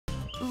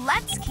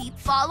Let's keep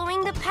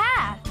following the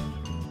path.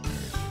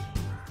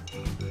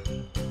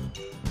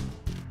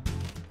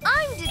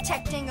 I'm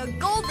detecting a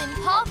golden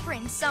paw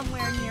print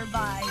somewhere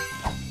nearby.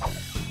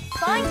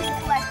 Find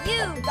and collect.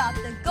 You got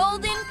the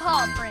golden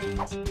paw print.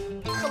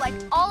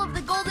 Collect all of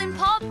the golden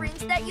paw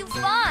prints that you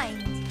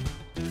find.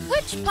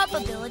 Which pup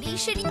ability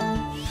should you...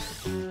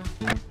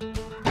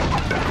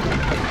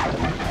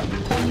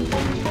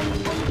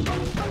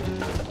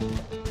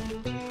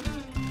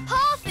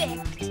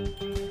 Perfect!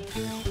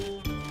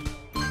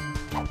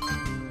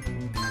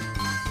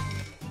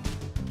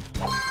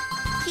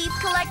 Keep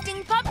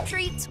collecting pup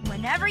treats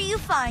whenever you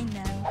find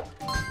them.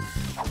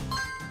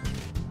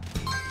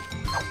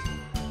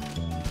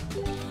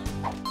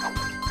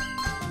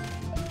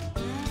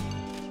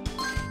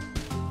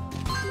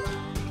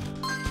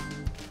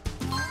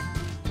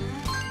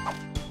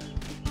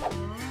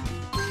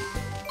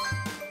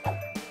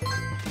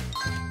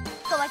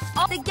 Collect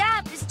all. The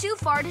gap is too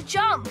far to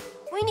jump.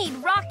 We need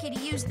Rocky to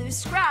use those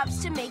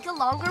scraps to make a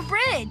longer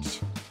bridge.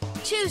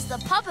 Choose the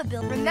pup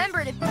ability.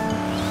 Remember to...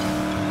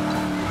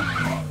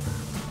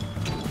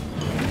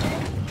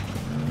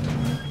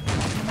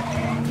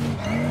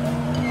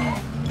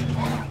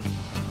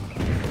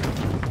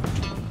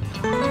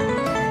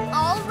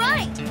 All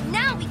right,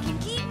 now we can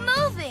keep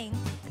moving.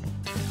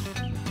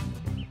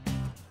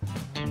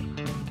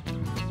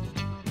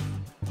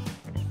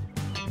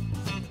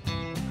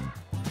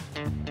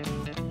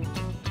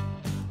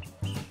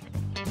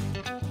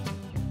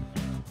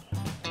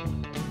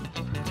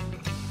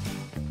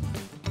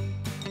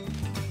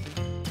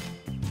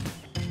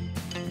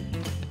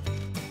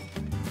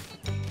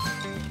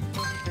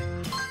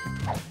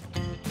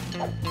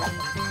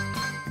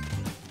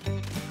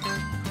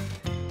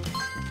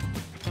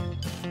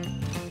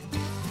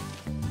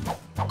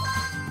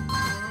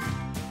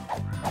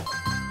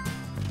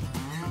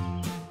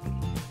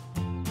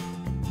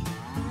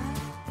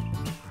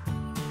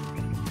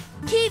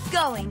 Keep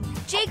going.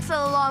 Jake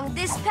fell along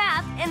this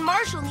path and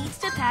Marshall needs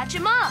to patch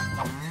him up.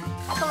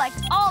 Collect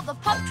all the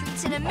pup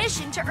treats in a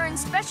mission to earn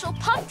special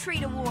pup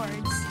treat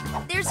awards.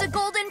 There's a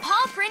golden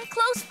paw print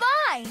close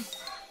by.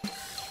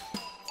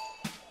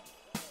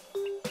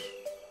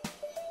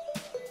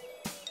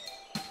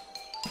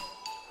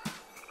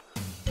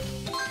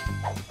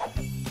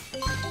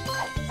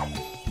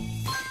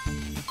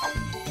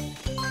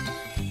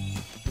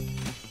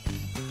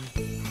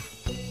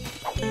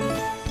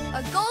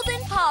 A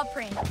golden paw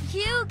print.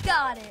 You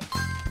got it.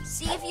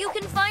 See if you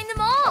can find them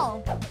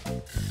all.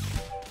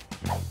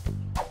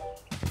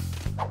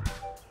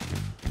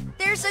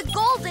 There's a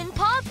golden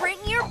paw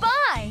print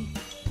nearby.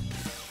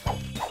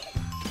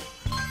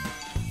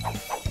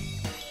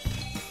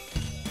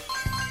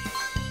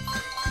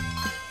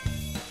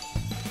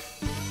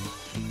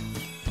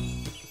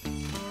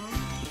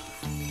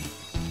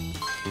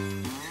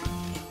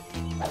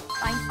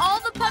 Find all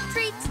the pup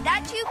treats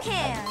that you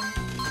can.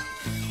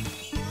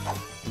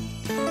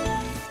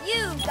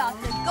 You got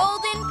the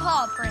golden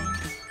paw print.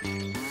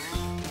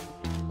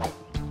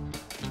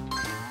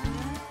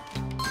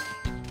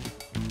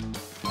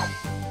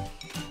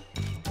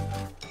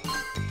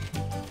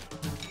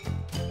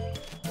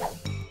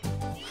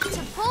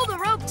 To pull the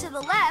rope to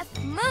the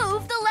left,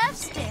 move the left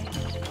stick.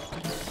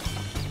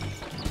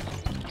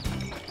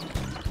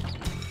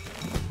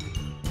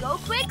 Go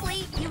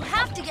quickly. You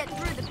have to get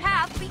through the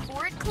path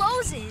before it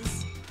closes.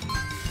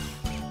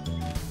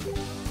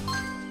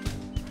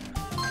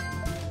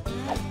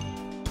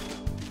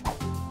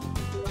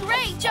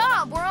 Great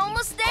job! We're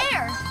almost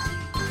there!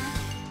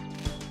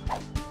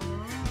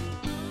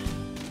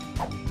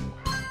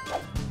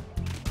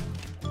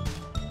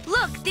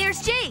 Look,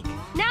 there's Jake!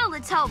 Now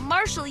let's help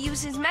Marshall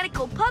use his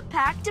medical pup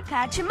pack to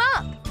patch him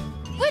up.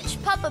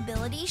 Which pup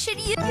ability should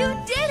you... You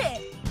did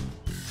it!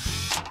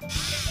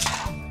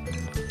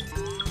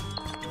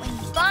 When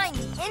you find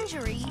the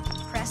injury,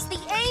 press the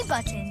A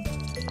button.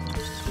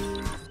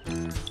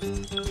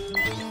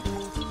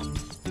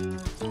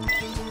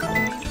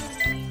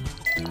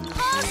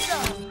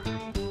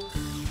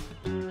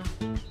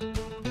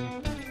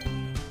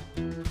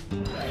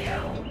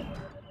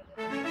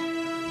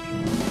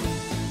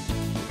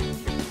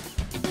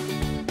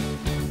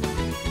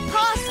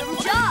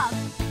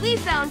 We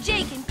found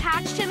Jake and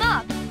patched him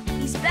up.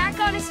 He's back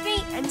on his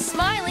feet and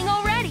smiling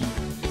already.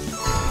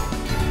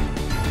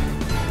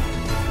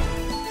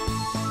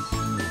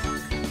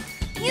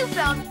 You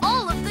found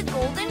all of the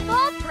golden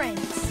paw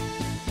prints.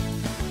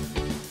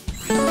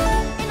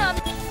 And on...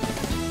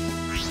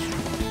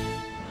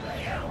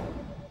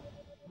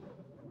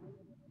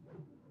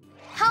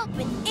 Help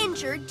an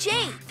injured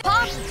Jake.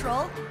 PAW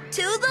Patrol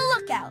to the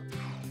lookout.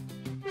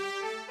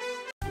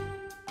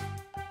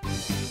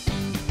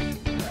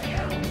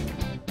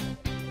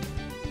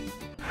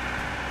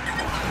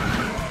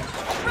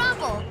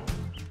 Rubble.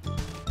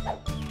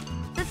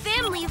 The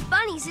family of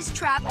bunnies is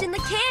trapped in the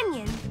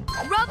canyon.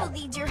 Rubble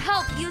needs your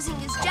help using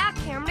his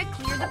jackhammer to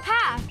clear the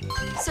path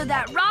so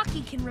that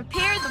Rocky can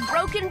repair the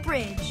broken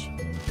bridge.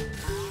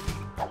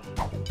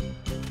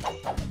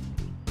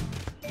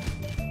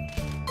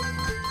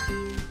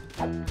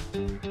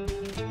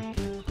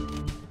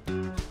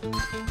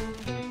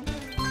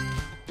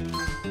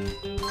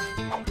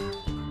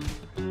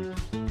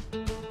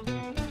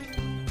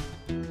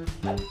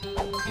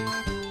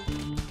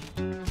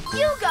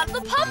 You got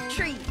the pup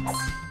treats.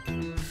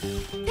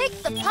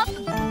 Pick the pup.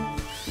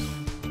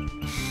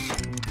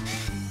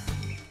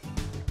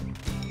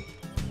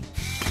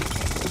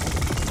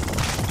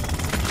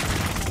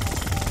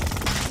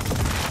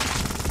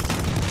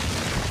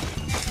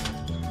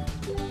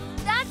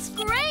 That's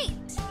great.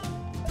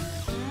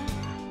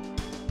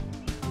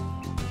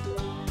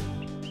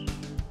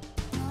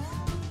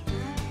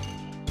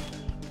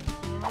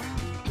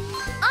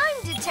 I'm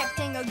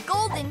detecting a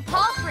golden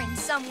paw print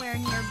somewhere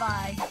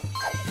nearby.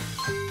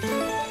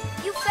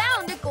 You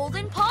found a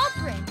golden paw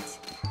print.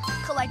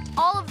 Collect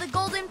all of the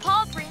golden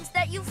paw prints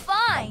that you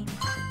find.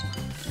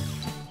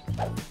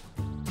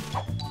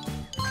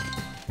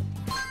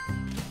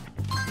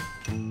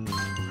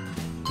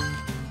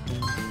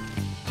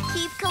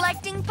 Keep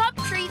collecting pup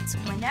treats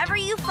whenever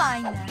you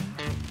find them.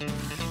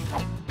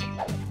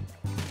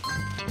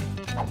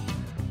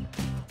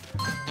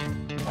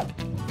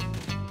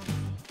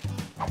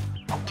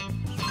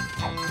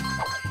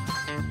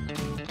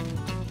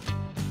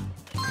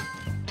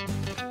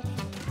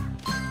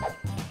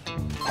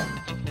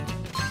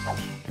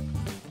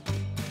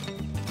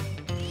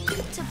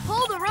 To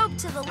pull the rope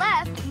to the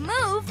left,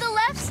 move the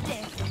left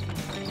stick.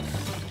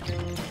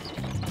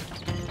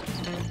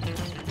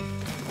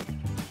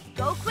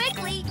 Go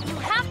quickly. You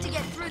have to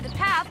get through the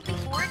path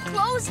before it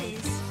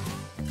closes.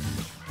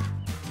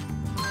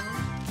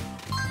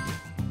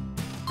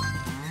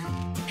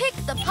 Pick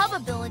the pup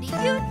ability.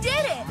 You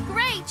did it!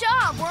 Great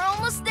job! We're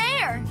almost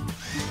there.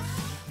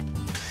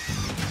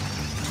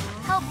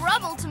 Help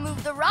Rubble to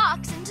move the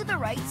rocks into the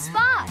right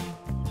spot.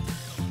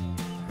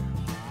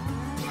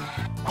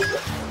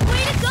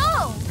 Way to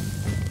go!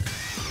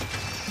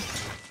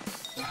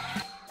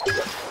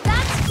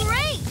 That's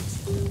great!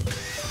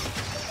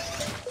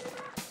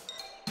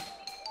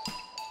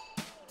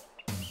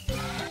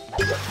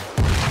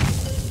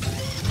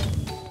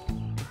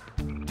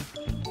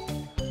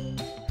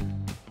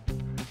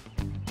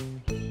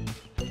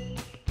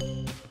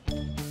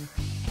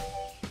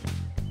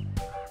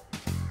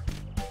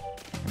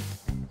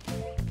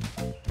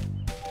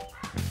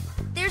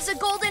 There's a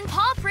golden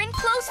paw print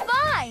close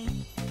by.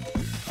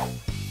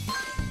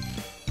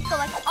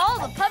 Collect all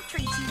the pup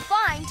treats you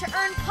find to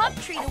earn pup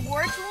treat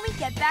awards when we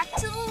get back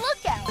to the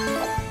lookout.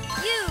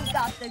 You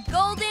got the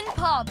golden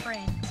paw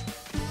print.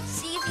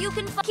 See if you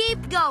can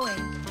keep going.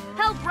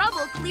 Help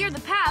Rubble clear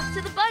the path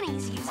to the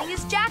bunnies using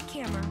his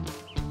jackhammer.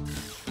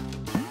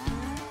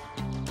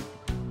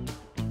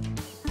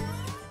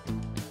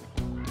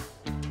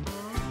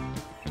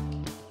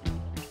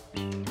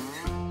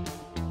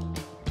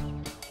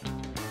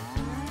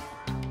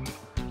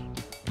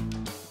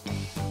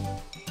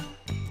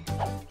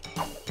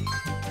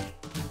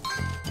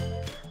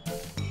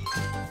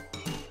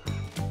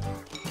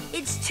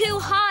 It's too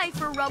high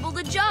for Rubble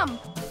to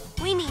jump.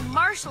 We need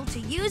Marshall to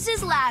use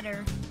his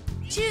ladder.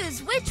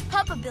 Choose which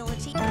pup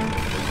ability. All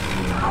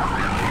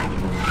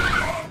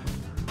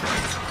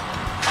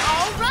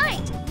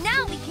right,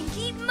 now we can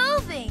keep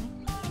moving.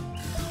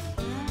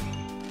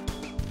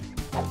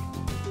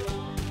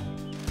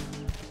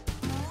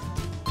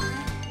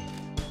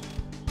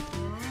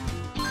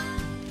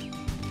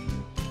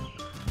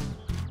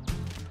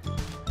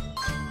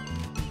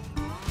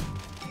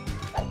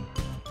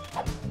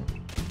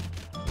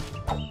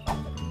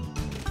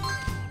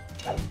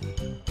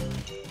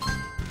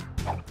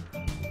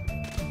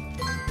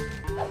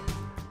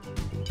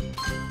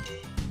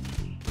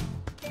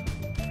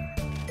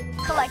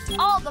 Collect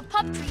all the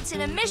pup treats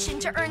in a mission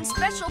to earn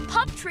special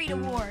pup treat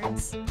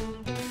awards.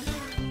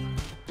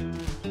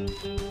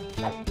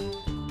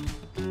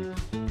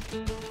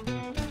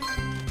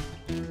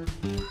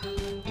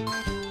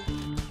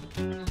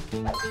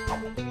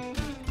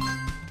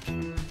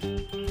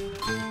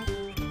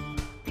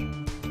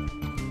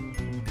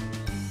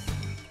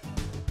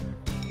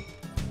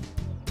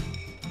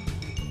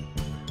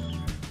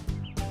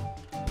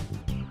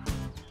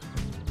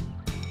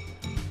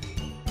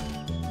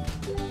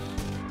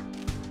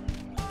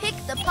 Pick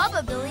the pup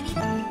ability.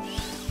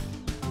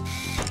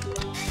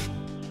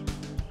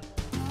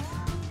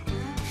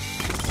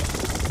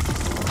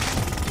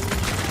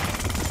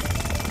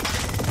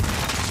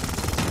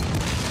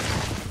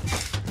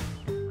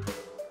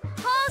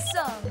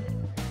 PAWsome.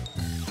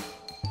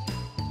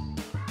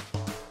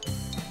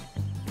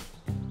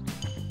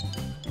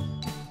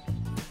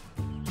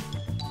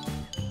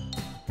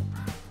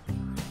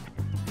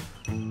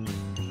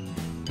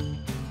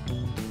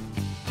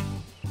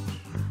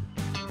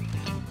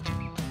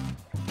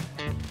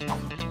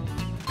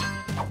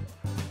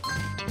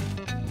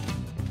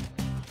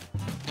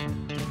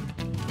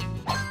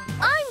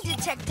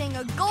 Detecting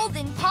a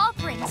golden paw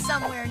print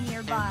somewhere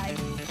nearby.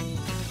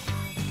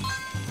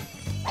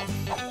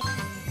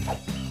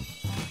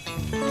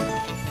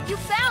 You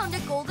found a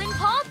golden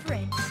paw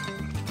print.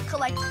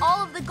 Collect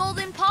all of the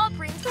golden paw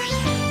prints.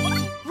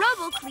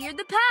 Rubble cleared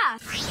the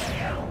path.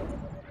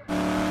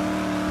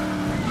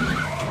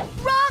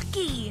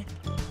 Rocky!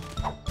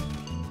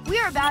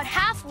 We're about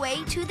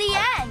halfway to the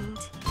end.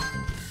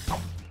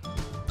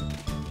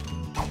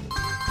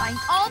 Find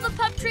all the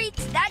pup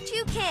treats that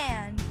you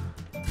can.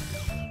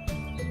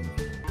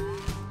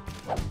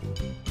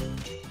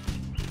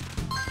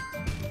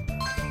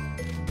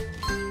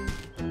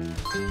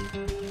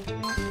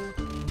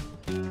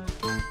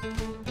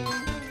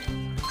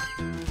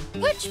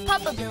 Which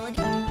pup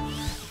ability?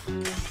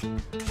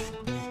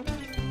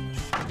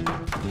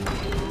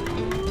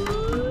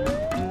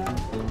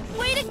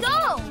 Way to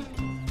go!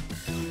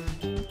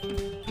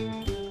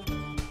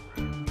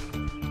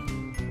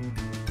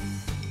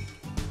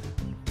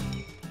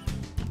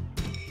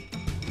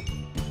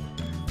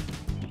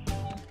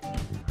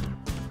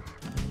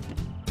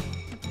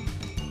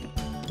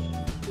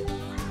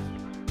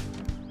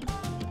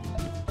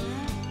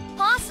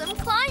 PAWsome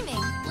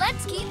climbing.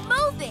 Let's keep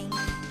moving.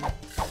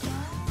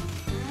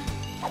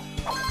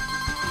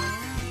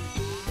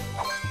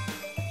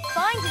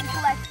 Find and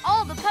collect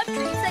all the pup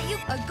treats that you...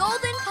 A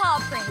golden paw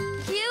print.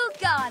 You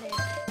got it.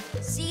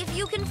 See if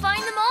you can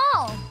find them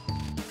all.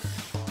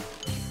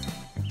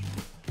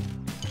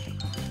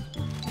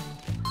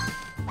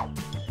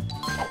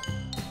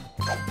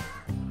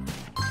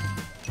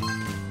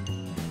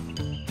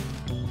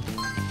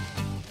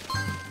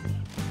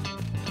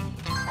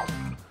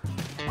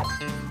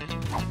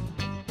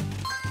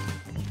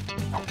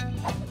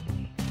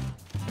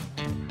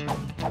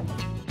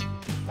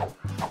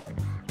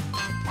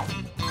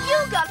 You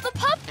got the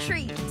pup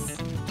treats.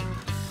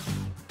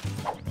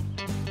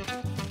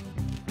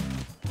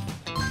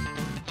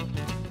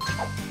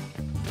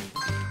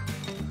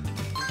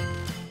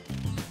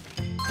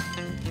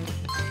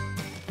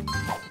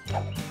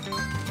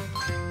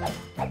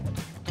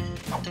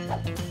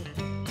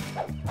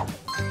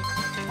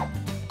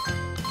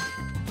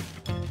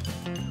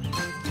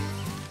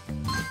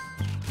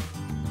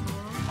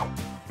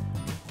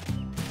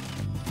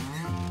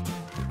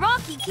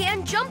 Rocky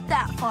can't jump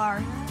that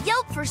far.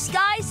 Yelp for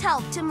Skye's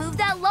help to move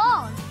that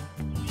log.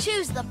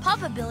 Choose the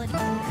pup ability.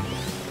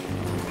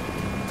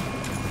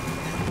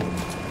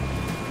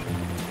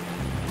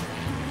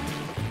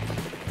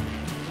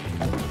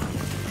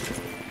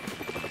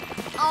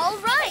 All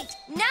right,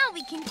 now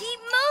we can keep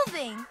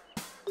moving.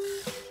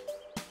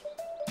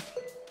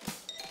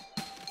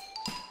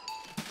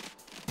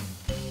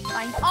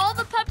 Find all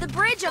the pup. The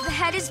bridge up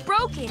ahead is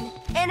broken,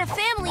 and a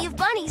family of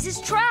bunnies is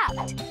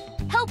trapped.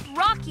 Help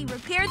Rocky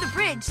repair the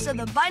bridge so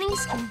the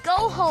bunnies can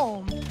go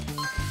home.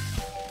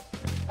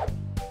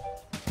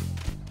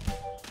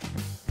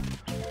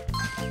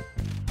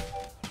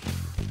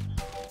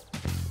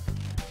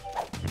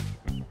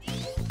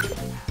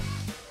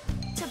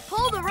 To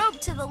pull the rope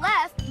to the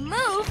left,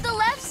 move the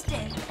left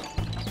stick.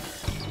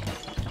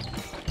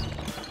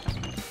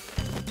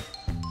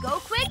 Go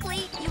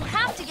quickly. You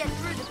have to get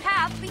through the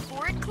path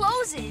before it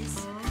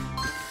closes.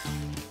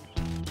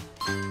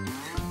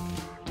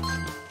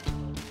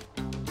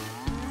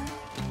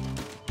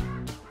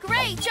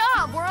 Great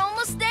job! We're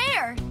almost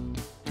there!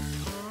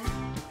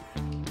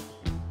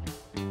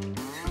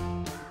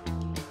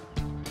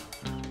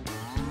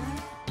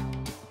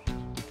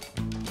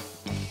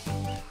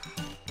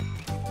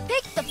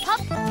 Pick the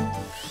pup...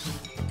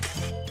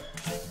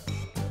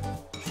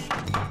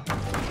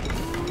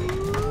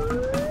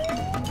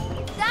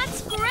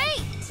 That's great!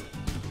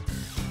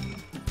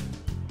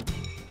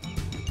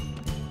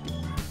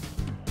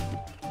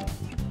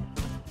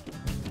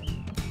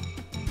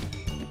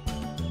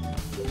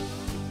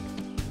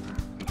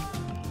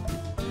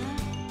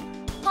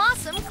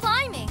 PAWsome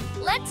climbing.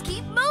 Let's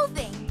keep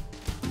moving.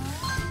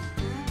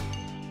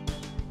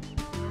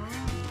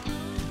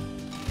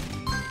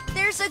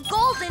 There's a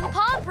golden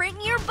paw print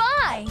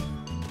nearby.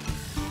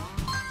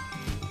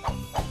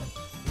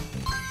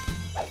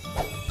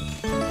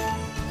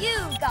 You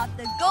got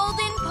the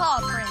golden paw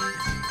print.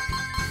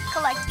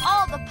 Collect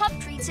all the pup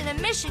treats in a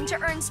mission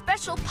to earn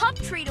special pup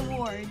treat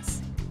awards.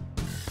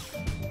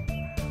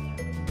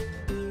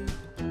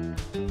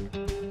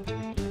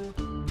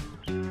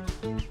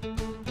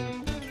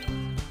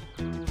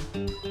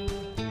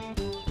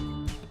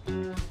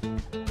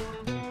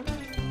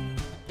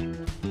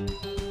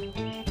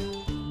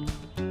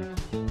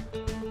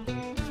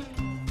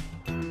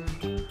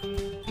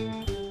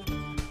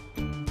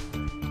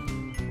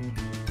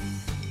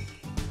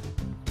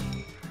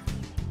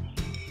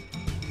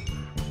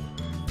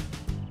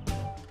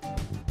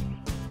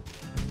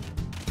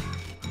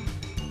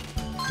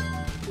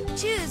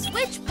 Choose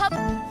which pup...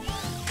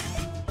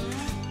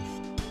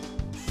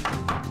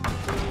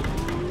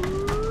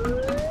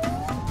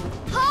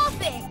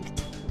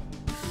 Perfect!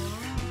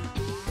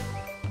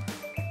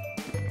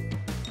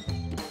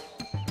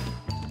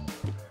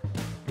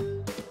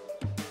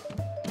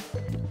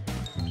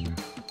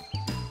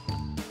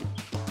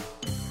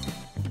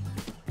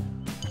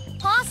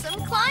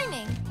 PAWsome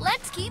climbing.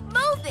 Let's keep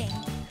moving.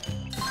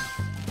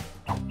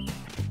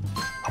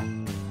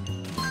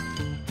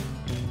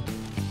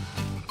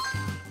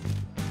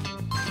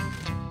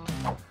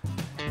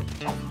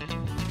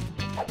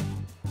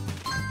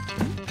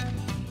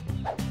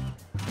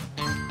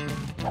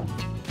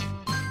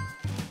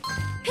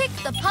 Pick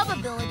the pup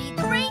ability.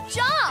 Great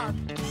job!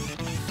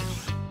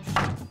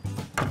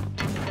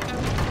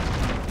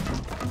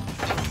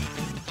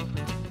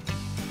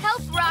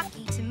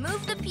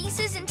 move the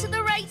pieces into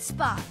the right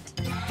spot.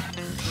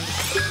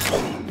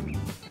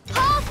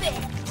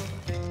 Perfect!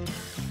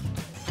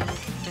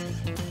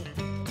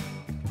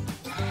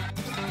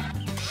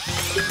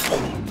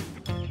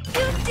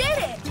 You did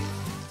it!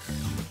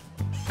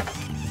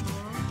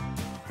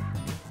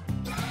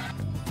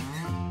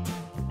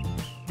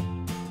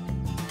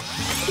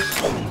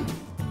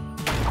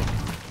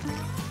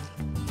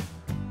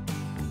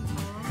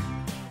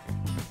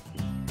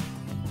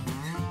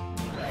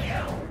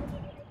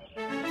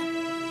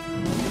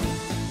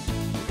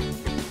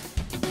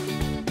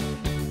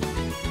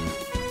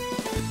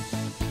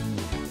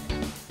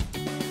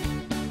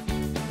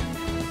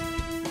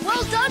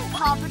 Well done,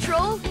 Paw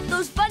Patrol!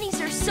 Those bunnies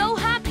are so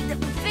happy that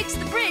we fixed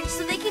the bridge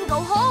so they can go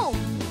home.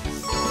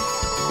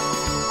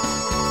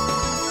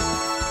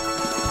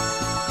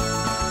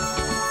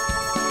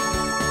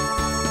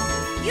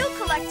 You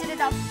collected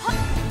enough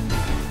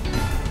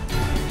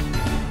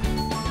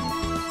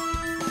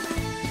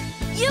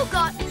You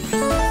got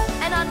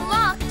and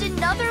unlocked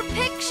another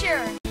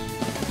picture.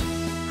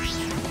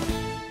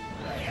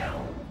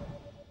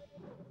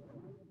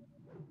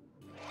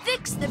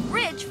 Fix the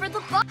bridge for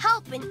the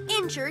help an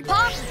injured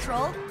Paw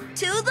Patrol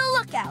to the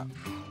lookout.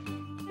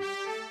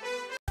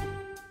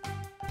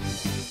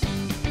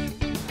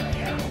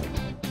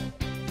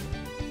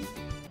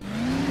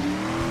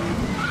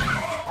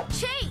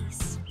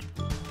 Chase!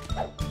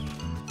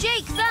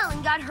 Jake fell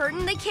and got hurt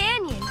in the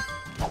canyon.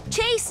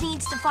 Chase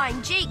needs to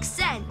find Jake's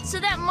scent so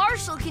that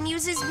Marshall can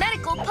use his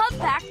medical pup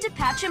pack to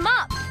patch him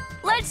up.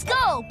 Let's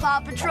go,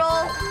 Paw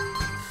Patrol!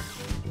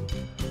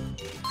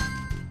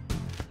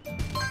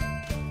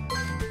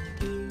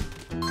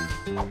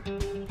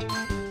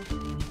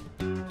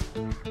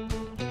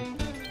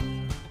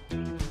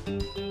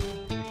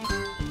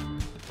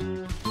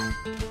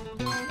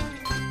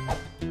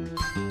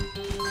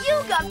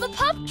 You got the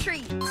pup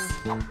treats!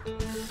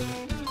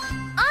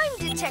 I'm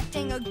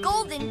detecting a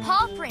golden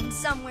paw print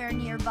somewhere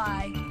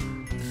nearby.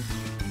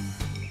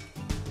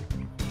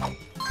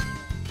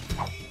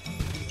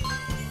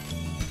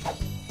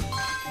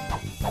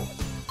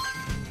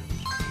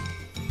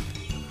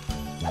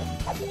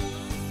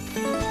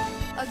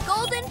 A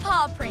golden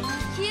paw print.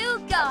 You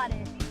got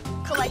it.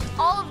 Collect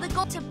all of the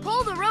gold. To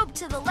pull the rope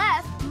to the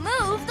left,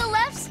 move the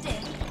left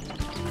stick.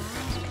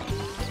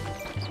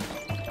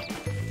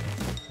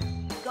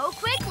 Go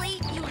quickly.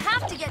 You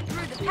have to get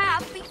through the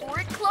path before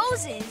it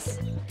closes.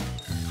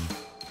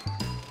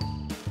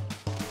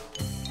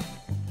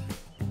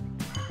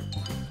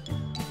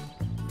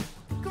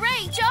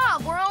 Great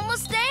job. We're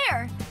almost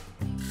there.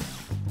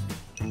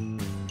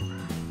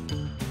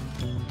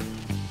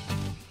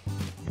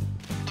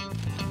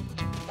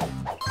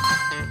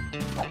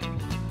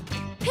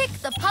 Pick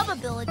the pub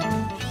ability.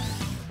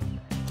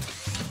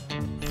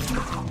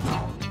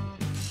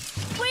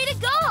 Way to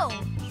go!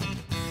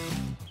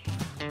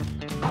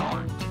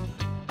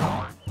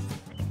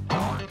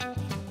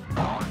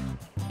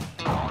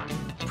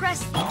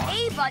 Press the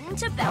A button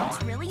to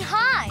bounce really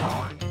high.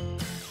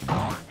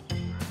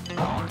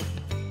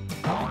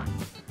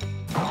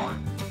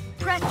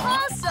 Press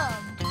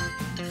PAWsome.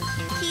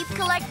 Keep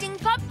collecting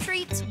pup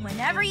treats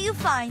whenever you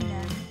find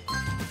them.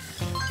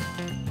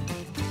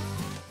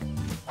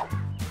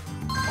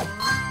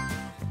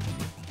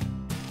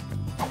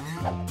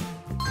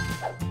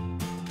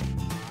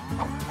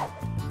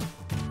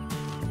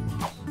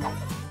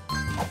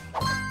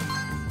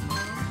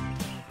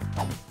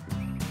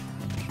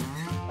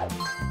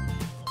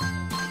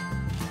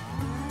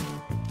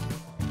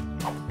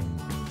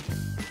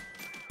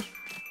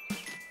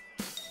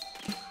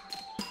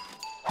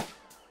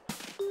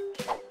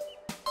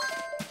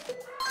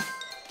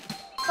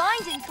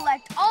 Find and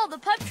collect all the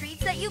pup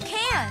treats that you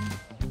can.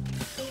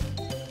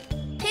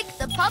 Pick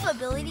the pup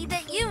ability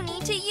that you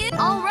need to use.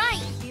 All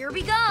right, here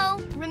we go.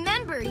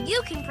 Remember,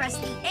 you can press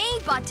the A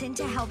button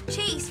to help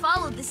Chase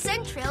follow the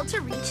scent trail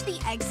to reach the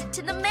exit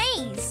to the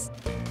maze.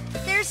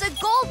 There's a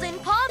golden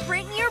paw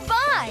print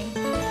nearby.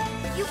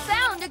 You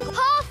found a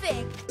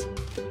perfect.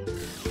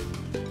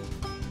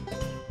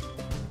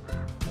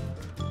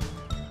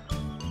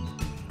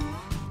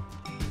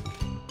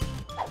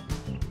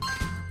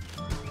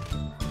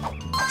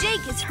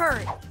 Jake is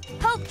hurt.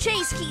 Help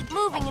Chase keep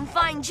moving and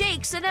find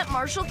Jake so that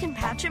Marshall can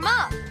patch him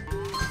up.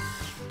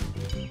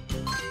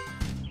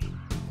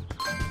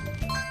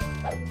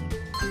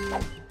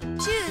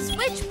 Choose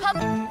which pup.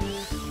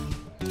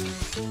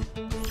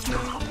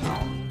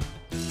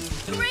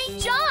 Great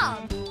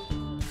job!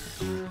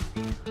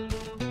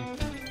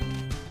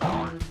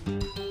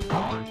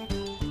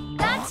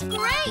 That's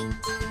great!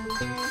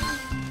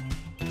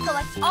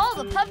 Collect all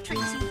the pup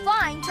treats you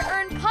find to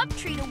earn pup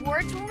treat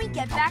awards when we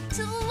get back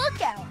to the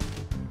lookout.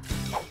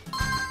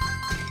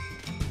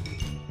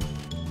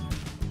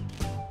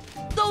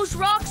 Those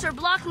rocks are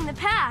blocking the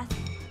path.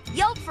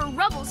 Yelp for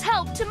Rubble's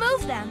help to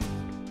move them.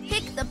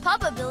 Pick the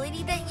pup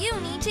ability that you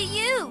need to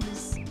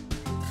use.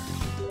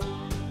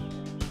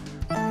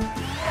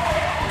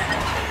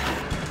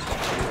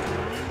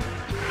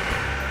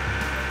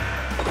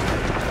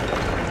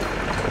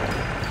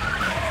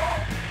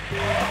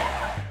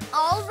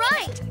 All right!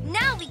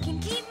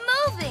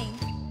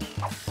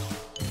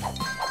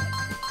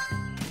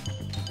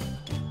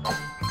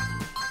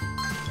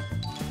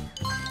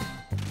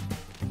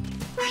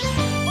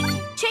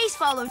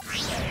 follow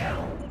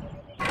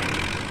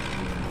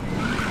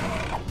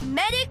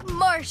Medic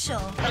Marshal.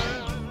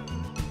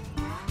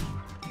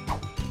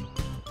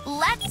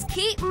 Let's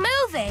keep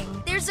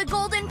moving. There's a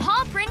golden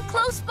paw print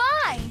close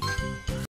by.